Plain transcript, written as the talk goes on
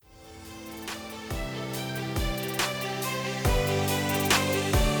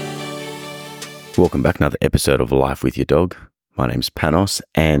Welcome back, another episode of Life with Your Dog. My name's Panos,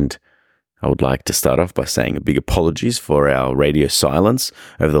 and I would like to start off by saying a big apologies for our radio silence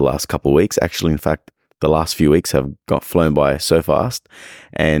over the last couple of weeks. Actually, in fact, the last few weeks have got flown by so fast,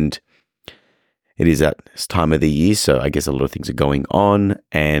 and it is at this time of the year, so I guess a lot of things are going on,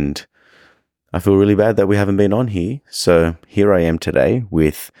 and I feel really bad that we haven't been on here. So here I am today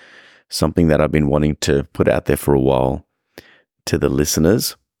with something that I've been wanting to put out there for a while to the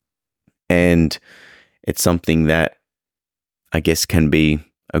listeners. And it's something that I guess can be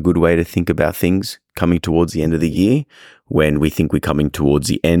a good way to think about things coming towards the end of the year, when we think we're coming towards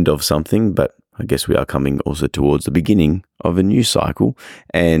the end of something, but I guess we are coming also towards the beginning of a new cycle.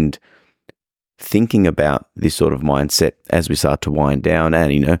 And thinking about this sort of mindset as we start to wind down,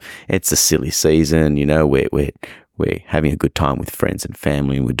 and it's a silly season, we're having a good time with friends and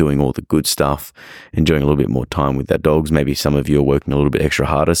family, and we're doing all the good stuff, enjoying a little bit more time with our dogs. Maybe some of you are working a little bit extra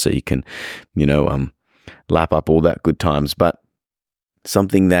harder so you can, lap up all that good times. But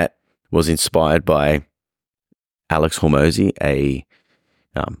something that was inspired by Alex Hormozi,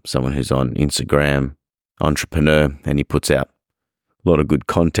 someone who's on Instagram, entrepreneur, and he puts out a lot of good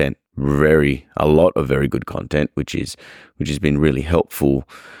content, a lot of very good content, which has been really helpful.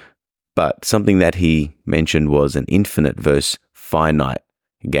 But something that he mentioned was an infinite versus finite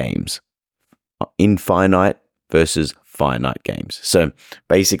games. Infinite versus finite games. So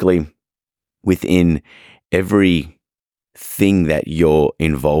basically, within every thing that you're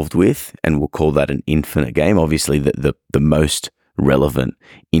involved with, and we'll call that an infinite game, obviously the most relevant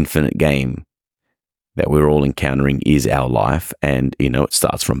infinite game that we're all encountering is our life. And, it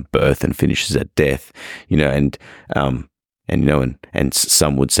starts from birth and finishes at death, and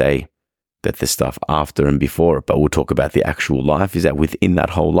some would say that the stuff after and before it, but we'll talk about the actual life, is that within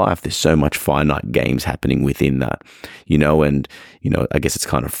that whole life, there's so much finite games happening within that, I guess it's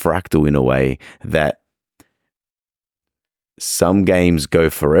kind of fractal in a way that some games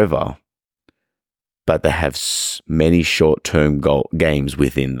go forever, but they have many short-term games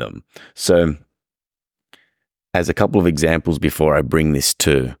within them. So as a couple of examples before I bring this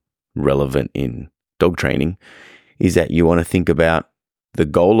to relevant in dog training, is that you want to think about the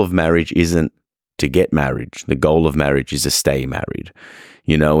goal of marriage isn't to get married. The goal of marriage is to stay married,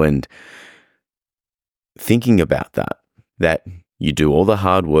 and thinking about that you do all the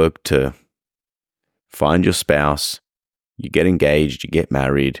hard work to find your spouse, you get engaged, you get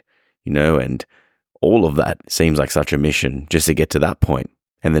married, and all of that seems like such a mission just to get to that point.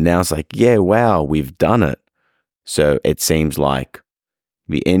 And then now it's like, yeah, wow, we've done it. So it seems like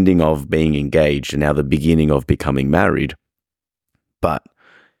the ending of being engaged and now the beginning of becoming married. But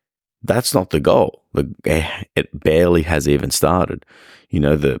that's not the goal. It barely has even started.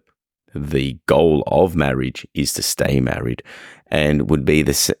 The goal of marriage is to stay married, and would be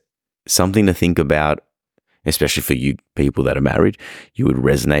something to think about, especially for you people that are married. You would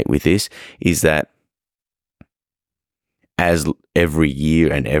resonate with this, is that as every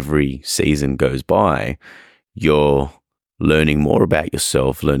year and every season goes by, you're learning more about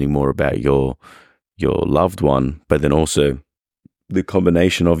yourself, learning more about your loved one, but then also the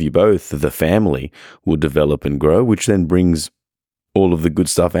combination of you both, the family, will develop and grow, which then brings all of the good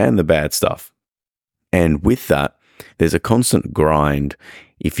stuff and the bad stuff. And with that, there's a constant grind,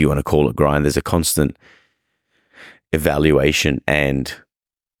 if you want to call it grind. There's a constant evaluation and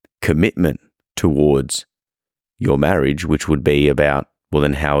commitment towards your marriage, which would be about, well,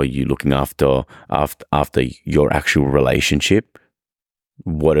 then how are you looking after your actual relationship?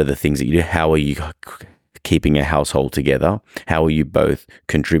 What are the things that you do? How are you keeping a household together? How are you both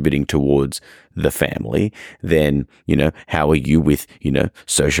contributing towards the family? Then, how are you with,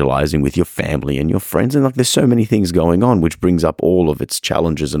 socializing with your family and your friends? And there's so many things going on, which brings up all of its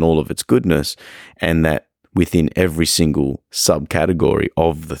challenges and all of its goodness. And that within every single subcategory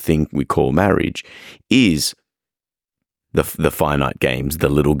of the thing we call marriage is the finite games, the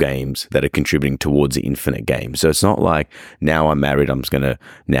little games that are contributing towards the infinite game. So it's not like, now I'm married,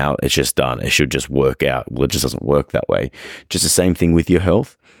 now it's just done. It should just work out. Well, it just doesn't work that way. Just the same thing with your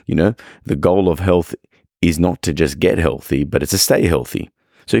health. The goal of health is not to just get healthy, but it's to stay healthy.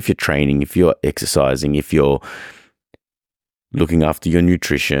 So if you're training, if you're exercising, if you're looking after your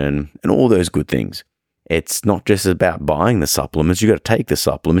nutrition and all those good things, it's not just about buying the supplements. You got to take the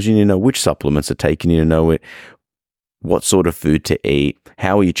supplements. You need to know which supplements are taken. You need to know what sort of food to eat,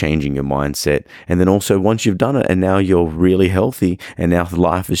 how are you changing your mindset, and then also once you've done it and now you're really healthy and now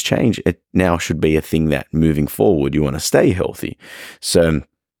life has changed, it now should be a thing that moving forward you want to stay healthy. So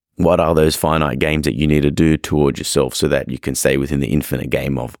what are those finite games that you need to do towards yourself so that you can stay within the infinite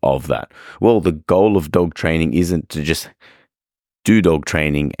game of that? Well, the goal of dog training isn't to just do dog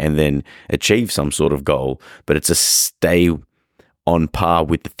training and then achieve some sort of goal, but it's a stay on par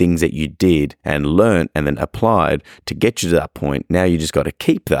with the things that you did and learned and then applied to get you to that point. Now you just got to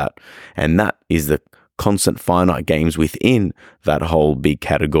keep that. And that is the constant finite games within that whole big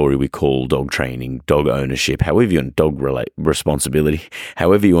category we call dog training, dog ownership, however you want, responsibility,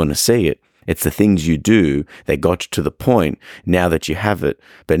 however you want to see it. It's the things you do that got you to the point now that you have it.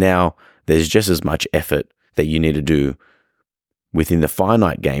 But now there's just as much effort that you need to do within the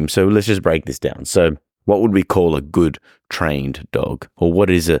finite game. So let's just break this down. So what would we call a good trained dog? Or what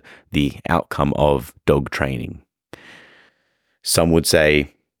is the outcome of dog training? Some would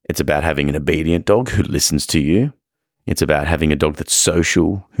say it's about having an obedient dog who listens to you. It's about having a dog that's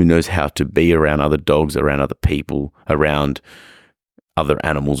social, who knows how to be around other dogs, around other people, around other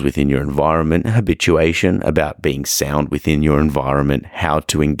animals within your environment. Habituation, about being sound within your environment, how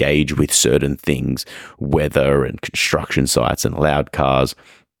to engage with certain things, weather and construction sites and loud cars.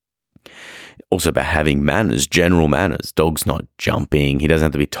 Also about having manners, general manners. Dog's not jumping. He doesn't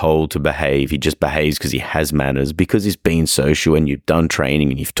have to be told to behave. He just behaves because he has manners, because he's been social and you've done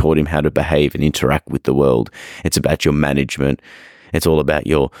training and you've taught him how to behave and interact with the world. It's about your management. It's all about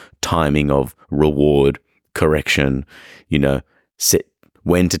your timing of reward, correction,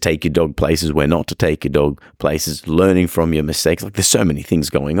 when to take your dog places, when not to take your dog places, learning from your mistakes. Like, there's so many things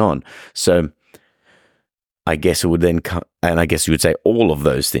going on. So I guess it would then come, and I guess you would say all of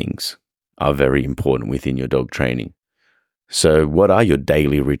those things are very important within your dog training. So what are your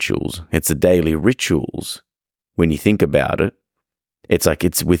daily rituals? It's the daily rituals. When you think about it, it's like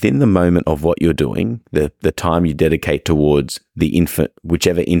it's within the moment of what you're doing, the time you dedicate towards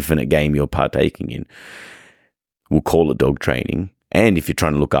whichever infinite game you're partaking in. We'll call it dog training. And if you're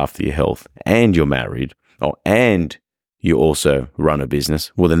trying to look after your health and you're married, and you also run a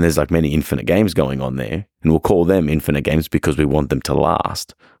business, well, then there's like many infinite games going on there. And we'll call them infinite games because we want them to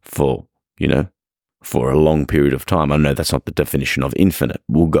last for a long period of time. I know that's not the definition of infinite.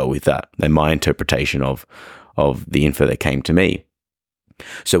 We'll go with that. And my interpretation of the info that came to me.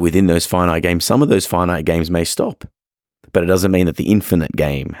 So within those finite games, some of those finite games may stop, but it doesn't mean that the infinite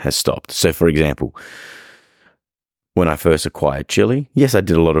game has stopped. So for example, when I first acquired Chili, yes, I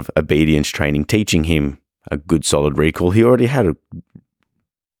did a lot of obedience training, teaching him a good solid recall. He already had a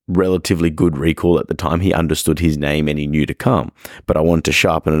relatively good recall at the time. He understood his name and he knew to come. But I wanted to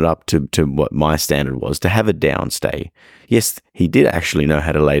sharpen it up to what my standard was, to have a downstay. Yes, he did actually know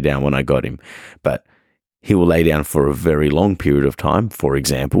how to lay down when I got him, but he will lay down for a very long period of time. For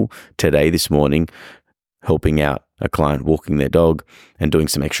example, this morning, helping out a client walking their dog and doing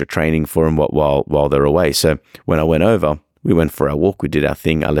some extra training for them while they're away. So when I went over, we went for our walk, we did our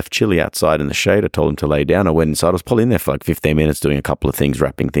thing. I left Chili outside in the shade. I told him to lay down. I went inside. I was probably in there for like 15 minutes doing a couple of things,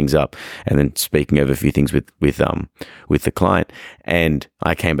 wrapping things up, and then speaking over a few things with the client. And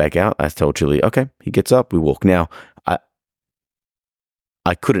I came back out. I told Chili, okay, he gets up, we walk. Now,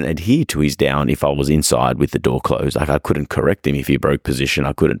 I couldn't adhere to his down if I was inside with the door closed. Like, I couldn't correct him if he broke position.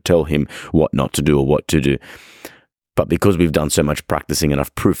 I couldn't tell him what not to do or what to do. But because we've done so much practicing and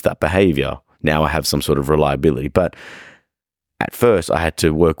I've proofed that behavior, now I have some sort of reliability. But at first, I had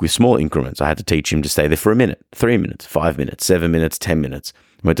to work with small increments. I had to teach him to stay there for a minute, 3 minutes, 5 minutes, 7 minutes, 10 minutes.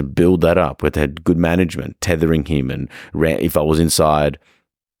 We had to build that up. We had to have good management, tethering him. And if I was inside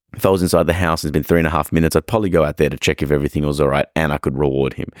the house, it's been 3.5 minutes, I'd probably go out there to check if everything was all right, and I could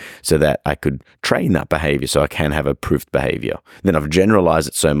reward him so that I could train that behavior so I can have a proofed behavior. Then I've generalized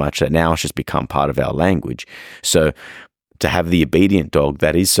it so much that now it's just become part of our language. So to have the obedient dog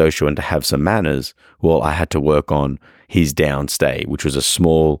that is social and to have some manners, well, I had to work on his downstay, which was a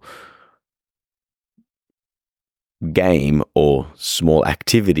small game or small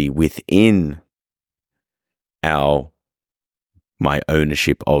activity within my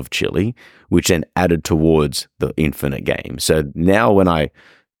ownership of Chili, which then added towards the infinite game. So now if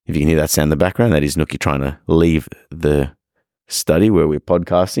you can hear that sound in the background, that is Nookie trying to leave the study where we're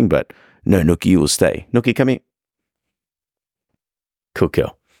podcasting, but no, Nookie, you will stay. Nookie, come here. Cool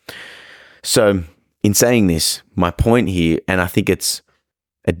girl. So in saying this, my point here, and I think it's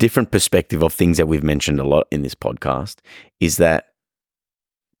a different perspective of things that we've mentioned a lot in this podcast, is that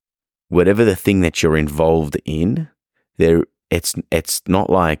whatever the thing that you're involved in, it's not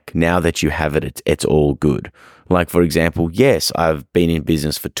like now that you have it, it's all good. Like, for example, yes, I've been in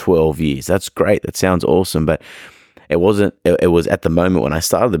business for 12 years. That's great. That sounds awesome. But it was at the moment when I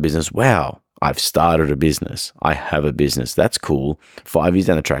started the business, wow, I've started a business. I have a business. That's cool. 5 years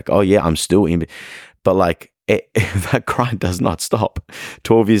down the track. Oh yeah, I'm still in. But like, that grind does not stop.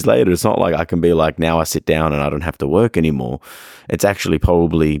 12 years later, it's not like I can be like, now I sit down and I don't have to work anymore. It's actually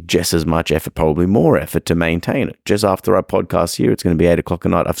probably just as much effort, probably more effort to maintain it. Just after our podcast here, it's going to be 8 o'clock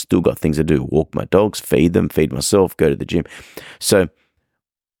at night. I've still got things to do. Walk my dogs, feed them, feed myself, go to the gym. So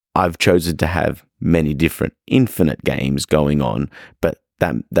I've chosen to have many different infinite games going on, but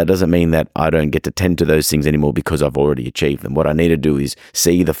that doesn't mean that I don't get to tend to those things anymore because I've already achieved them. What I need to do is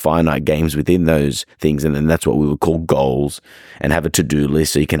see the finite games within those things, and then that's what we would call goals, and have a to-do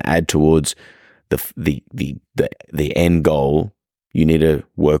list so you can add towards the end goal. You need to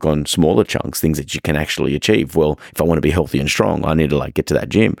work on smaller chunks, things that you can actually achieve. Well, if I want to be healthy and strong, I need to get to that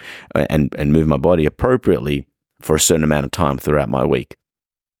gym and move my body appropriately for a certain amount of time throughout my week.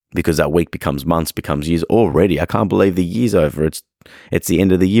 Because that week becomes months, becomes years already. I can't believe the year's over. It's the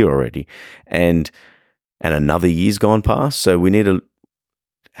end of the year already. And another year's gone past. So we need to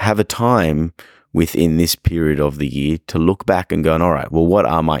have a time within this period of the year to look back and go, all right, well, what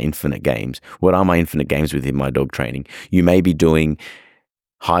are my infinite games? What are my infinite games within my dog training? You may be doing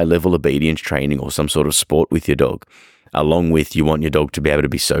high-level obedience training or some sort of sport with your dog. Along with, you want your dog to be able to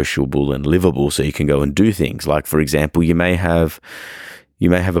be sociable and livable so you can go and do things. Like, for example, you may have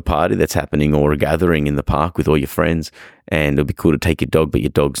a party that's happening or a gathering in the park with all your friends, and it'll be cool to take your dog, but your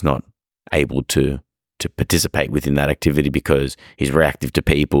dog's not able to participate within that activity because he's reactive to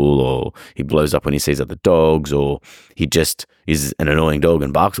people, or he blows up when he sees other dogs, or he just is an annoying dog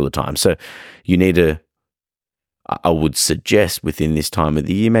and barks all the time. So you need to, I would suggest within this time of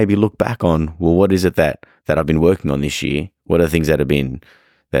the year, maybe look back on, well, what is it that I've been working on this year? What are the things that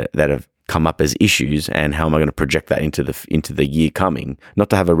have come up as issues, and how am I going to project that into the year coming? Not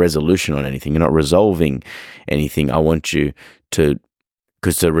to have a resolution on anything. You're not resolving anything. I want you to,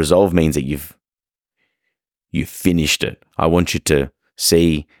 because to resolve means that you've finished it. I want you to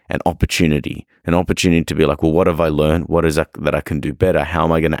see an opportunity to be like, well, what have I learned? What is that I can do better? How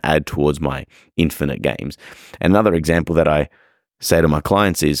am I going to add towards my infinite games? Another example that I say to my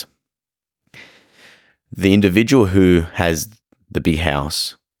clients is the individual who has the big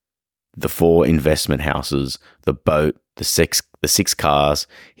house, the 4 investment houses, the boat, the six cars.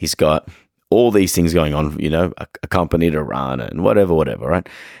 He's got all these things going on, a company to run and whatever, right?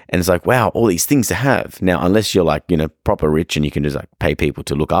 And it's like, wow, all these things to have. Now, unless you're proper rich and you can just pay people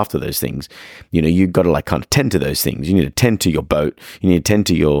to look after those things, you've got to kind of tend to those things. You need to tend to your boat. You need to tend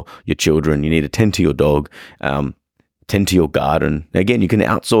to your children. You need to tend to your dog. Tend to your garden. Again, you can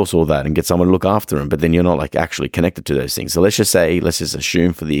outsource all that and get someone to look after them, but then you're not actually connected to those things. So let's just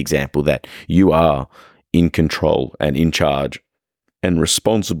assume for the example that you are in control and in charge and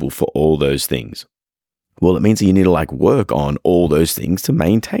responsible for all those things. Well, it means that you need to work on all those things to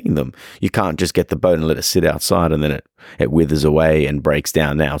maintain them. You can't just get the boat and let it sit outside and then it withers away and breaks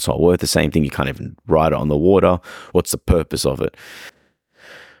down. Now it's not worth the same thing. You can't even ride it on the water. What's the purpose of it?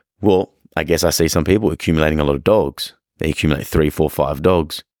 Well, I guess I see some people accumulating a lot of dogs. They accumulate 3, 4, 5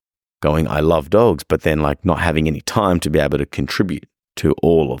 dogs, going, I love dogs, but then not having any time to be able to contribute to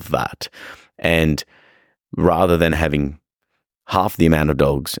all of that. And rather than having half the amount of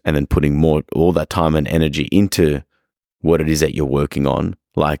dogs and then putting all that time and energy into what it is that you're working on,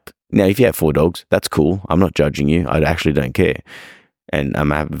 now if you have 4 dogs, that's cool. I'm not judging you. I actually don't care. And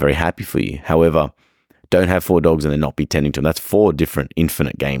I'm very happy for you. However, don't have 4 dogs and then not be tending to them. That's 4 different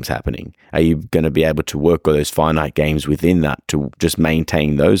infinite games happening. Are you going to be able to work on those finite games within that to just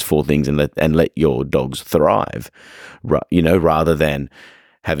maintain those 4 things and let your dogs thrive? Rather than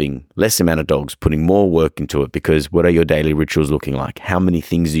having less amount of dogs, putting more work into it. Because what are your daily rituals looking like? How many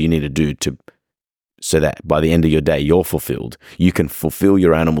things do you need to do so that by the end of your day, you're fulfilled? You can fulfill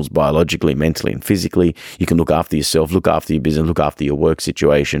your animals biologically, mentally, and physically. You can look after yourself, look after your business, look after your work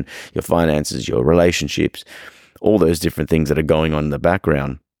situation, your finances, your relationships, all those different things that are going on in the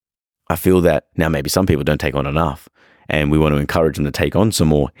background. I feel that now maybe some people don't take on enough, and we want to encourage them to take on some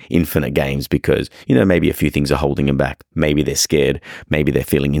more infinite games because, maybe a few things are holding them back. Maybe they're scared. Maybe they're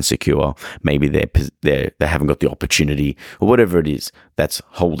feeling insecure. Maybe they haven't got the opportunity, or whatever it is that's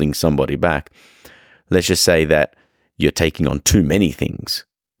holding somebody back. Let's just say that you're taking on too many things.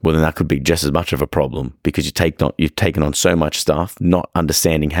 Well, then that could be just as much of a problem because you've taken on so much stuff, not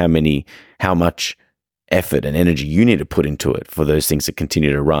understanding how much effort and energy you need to put into it for those things to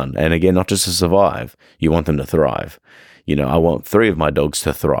continue to run. And again, not just to survive, you want them to thrive. I want 3 of my dogs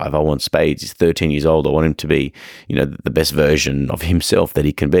to thrive. I want Spades. He's 13 years old. I want him to be, the best version of himself that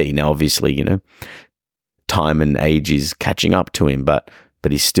he can be. Now, obviously, time and age is catching up to him, but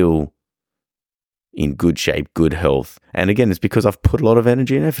he's still in good shape, good health. And again, it's because I've put a lot of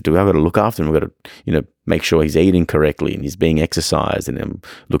energy and effort to it. I've got to look after him. I've got to, make sure he's eating correctly and he's being exercised and I'm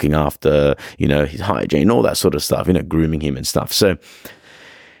looking after, his hygiene, all that sort of stuff, grooming him and stuff. So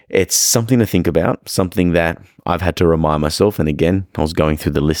it's something to think about, something that I've had to remind myself. And again, I was going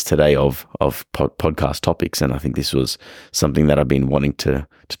through the list today of podcast topics, and I think this was something that I've been wanting to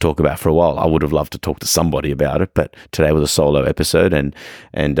talk about for a while. I would have loved to talk to somebody about it, but today was a solo episode, and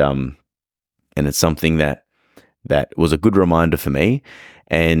it's something that was a good reminder for me.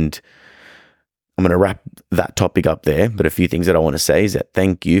 And I'm going to wrap that topic up there. But a few things that I want to say is that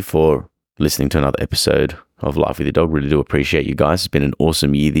thank you for listening to another episode of Life with Your Dog. Really do appreciate you guys. It's been an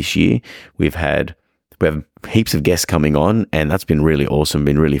awesome year this year. We have heaps of guests coming on, and that's been really awesome.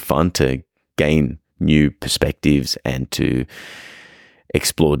 Been really fun to gain new perspectives and to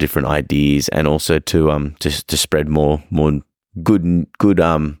explore different ideas, and also to spread more good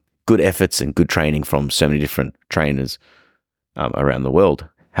efforts and good training from so many different trainers around the world.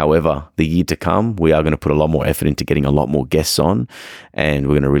 However, the year to come, we are going to put a lot more effort into getting a lot more guests on, and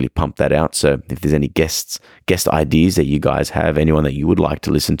we're going to really pump that out. So if there's any guest ideas that you guys have, anyone that you would like to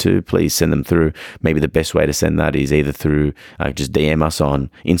listen to, please send them through. Maybe the best way to send that is either through just DM us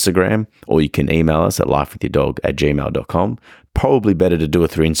on Instagram, or you can email us at lifewithyourdog@gmail.com. Probably better to do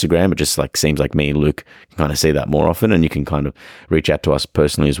it through Instagram. It just seems like me and Luke kind of see that more often, and you can kind of reach out to us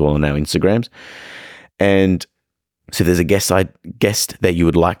personally as well on our Instagrams. And so there's a guest that you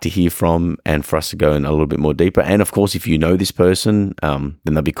would like to hear from, and for us to go in a little bit more deeper. And of course, if you know this person, then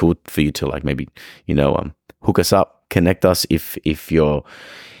that'd be cool for you to maybe hook us up, connect us if you're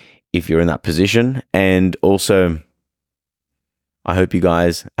in that position. And also, I hope you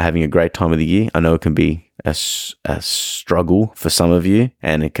guys are having a great time of the year. I know it can be a struggle for some of you,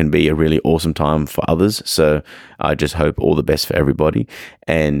 and it can be a really awesome time for others. So I just hope all the best for everybody,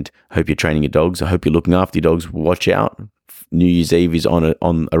 and hope you're training your dogs. I hope you're looking after your dogs. Watch out. New Year's Eve is on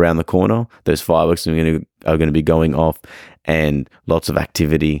around the corner. Those fireworks are going to be going off, and lots of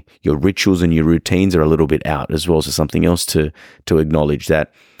activity. Your rituals and your routines are a little bit out as well. So something else to acknowledge,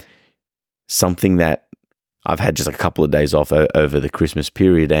 that something that I've had just a couple of days off over the Christmas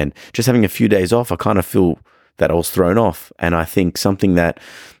period, and just having a few days off, I kind of feel that I was thrown off. And I think something that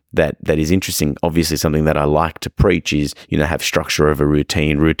is interesting, obviously something that I like to preach is, have structure over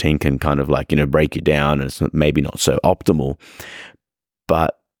routine. Routine can kind of break you down, and it's maybe not so optimal.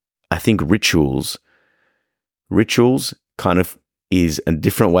 But I think rituals kind of is a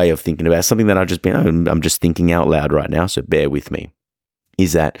different way of thinking about something that I'm just thinking out loud right now. So bear with me.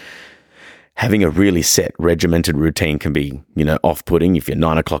 Is that having a really set, regimented routine can be, off-putting. If you're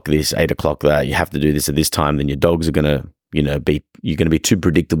 9 o'clock this, 8 o'clock that, you have to do this at this time, then your dogs are going to, you're going to be too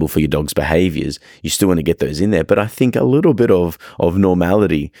predictable for your dog's behaviors. You still want to get those in there. But I think a little bit of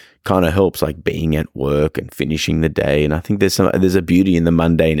normality kind of helps, like being at work and finishing the day. And I think there's a beauty in the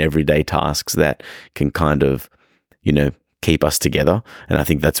mundane, everyday tasks that can kind of, keep us together. And I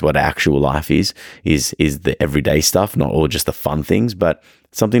think that's what actual life is the everyday stuff, not all just the fun things. But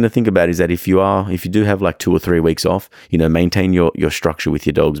something to think about is that if you do have 2 or 3 weeks off, maintain your structure with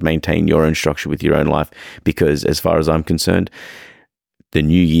your dogs, maintain your own structure with your own life, because as far as I'm concerned, the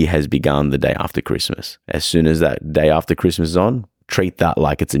new year has begun the day after Christmas. As soon as that day after Christmas is on, treat that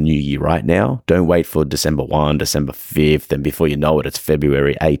like it's a new year right now. Don't wait for December 1, December 5th, and before you know it, it's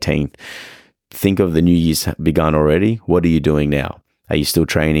February 18th. Think of the new year's begun already. What are you doing now? Are you still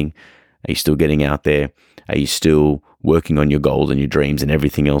training? Are you still getting out there? Are you still working on your goals and your dreams and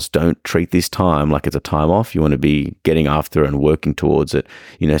everything else? Don't treat this time like it's a time off. You want to be getting after and working towards it.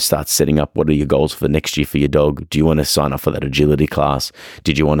 Start setting up what are your goals for next year for your dog. Do you want to sign up for that agility class?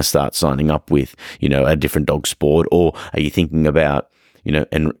 Did you want to start signing up with, a different dog sport? Or are you thinking about,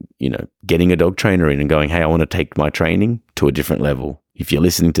 getting a dog trainer in and going, hey, I want to take my training to a different level? If you're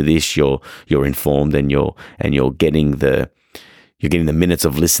listening to this, you're informed and you're getting the minutes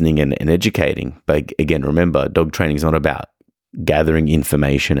of listening and educating. But again, remember, dog training is not about gathering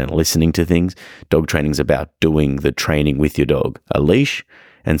information and listening to things. Dog training is about doing the training with your dog. A leash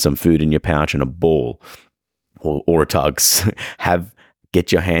and some food in your pouch and a ball or a tug.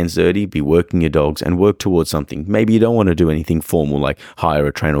 Get your hands dirty, be working your dogs, and work towards something. Maybe you don't want to do anything formal like hire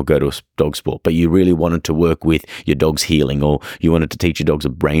a trainer or go to a dog sport, but you really wanted to work with your dog's healing, or you wanted to teach your dogs a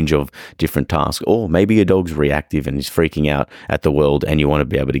range of different tasks, or maybe your dog's reactive and is freaking out at the world and you want to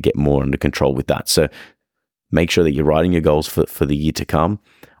be able to get more under control with that. So make sure that you're writing your goals for the year to come.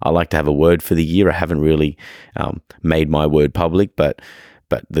 I like to have a word for the year. I haven't really made my word public, but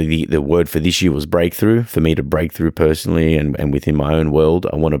But the word for this year was breakthrough. For me to break through personally and within my own world,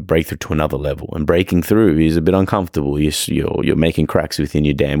 I want to break through to another level. And breaking through is a bit uncomfortable. You're making cracks within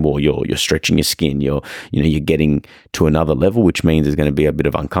your dam wall. You're stretching your skin. You're getting to another level, which means there's going to be a bit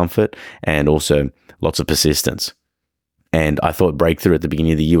of uncomfort and also lots of persistence. And I thought breakthrough at the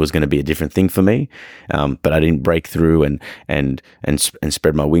beginning of the year was going to be a different thing for me, but I didn't break through and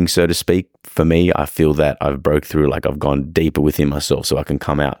spread my wings, so to speak. For me, I feel that I've broke through, like I've gone deeper within myself, so I can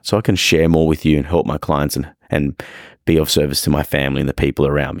come out, so I can share more with you and help my clients and be of service to my family and the people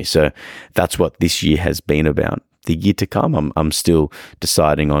around me. So that's what this year has been about. The year to come, I'm still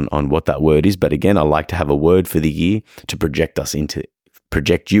deciding on what that word is, but again, I like to have a word for the year to project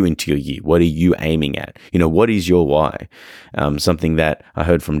you into your year. What are you aiming at? What is your why? Something that I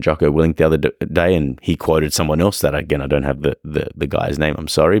heard from Jocko Willink the other day, and he quoted someone else that, again, I don't have the guy's name, I'm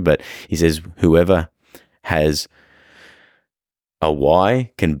sorry, but he says, whoever has a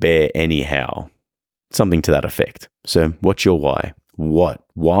why can bear any how. Something to that effect. So what's your why?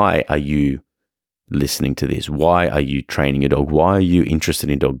 Why are you listening to this? Why are you training your dog? Why are you interested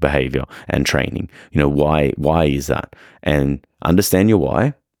in dog behavior and training? Why is that? And understand your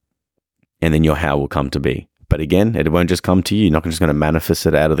why, and then your how will come to be. But again, it won't just come to you. You're not just going to manifest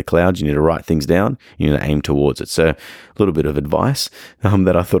it out of the clouds. You need to write things down. You need to aim towards it. So a little bit of advice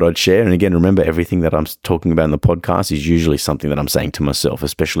that I thought I'd share. And again, remember, everything that I'm talking about in the podcast is usually something that I'm saying to myself,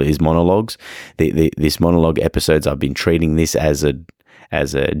 especially these monologues. This monologue episodes, I've been treating this as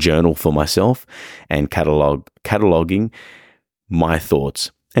a journal for myself and cataloging my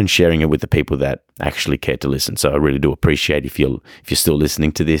thoughts and sharing it with the people that actually care to listen. So I really do appreciate if you're still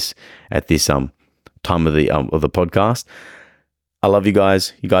listening to this at this time of the podcast. I love you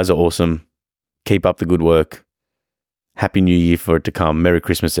guys. You guys are awesome. Keep up the good work. Happy New Year for it to come. Merry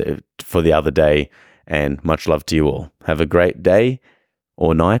Christmas for the other day, and much love to you all. Have a great day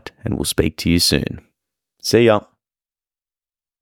or night, and we'll speak to you soon. See ya.